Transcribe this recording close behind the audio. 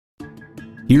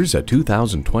Here's a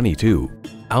 2022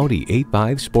 Audi A5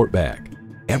 Sportback.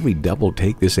 Every double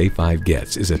take this A5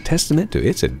 gets is a testament to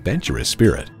its adventurous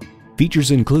spirit.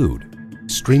 Features include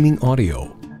streaming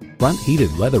audio, front heated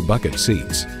leather bucket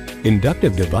seats,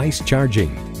 inductive device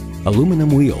charging, aluminum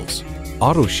wheels,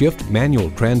 auto shift manual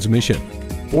transmission,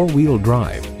 four-wheel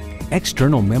drive,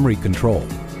 external memory control,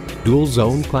 dual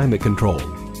zone climate control,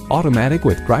 automatic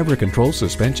with driver control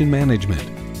suspension management,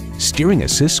 steering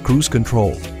assist cruise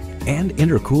control, and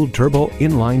intercooled turbo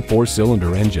inline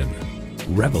four-cylinder engine.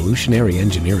 Revolutionary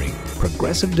engineering,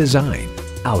 progressive design,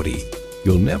 Audi.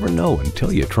 You'll never know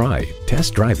until you try.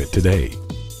 Test drive it today.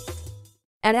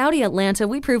 At Audi Atlanta,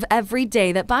 we prove every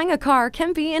day that buying a car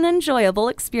can be an enjoyable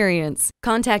experience.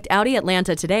 Contact Audi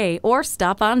Atlanta today or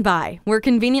stop on by. We're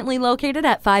conveniently located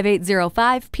at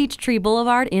 5805 Peachtree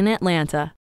Boulevard in Atlanta.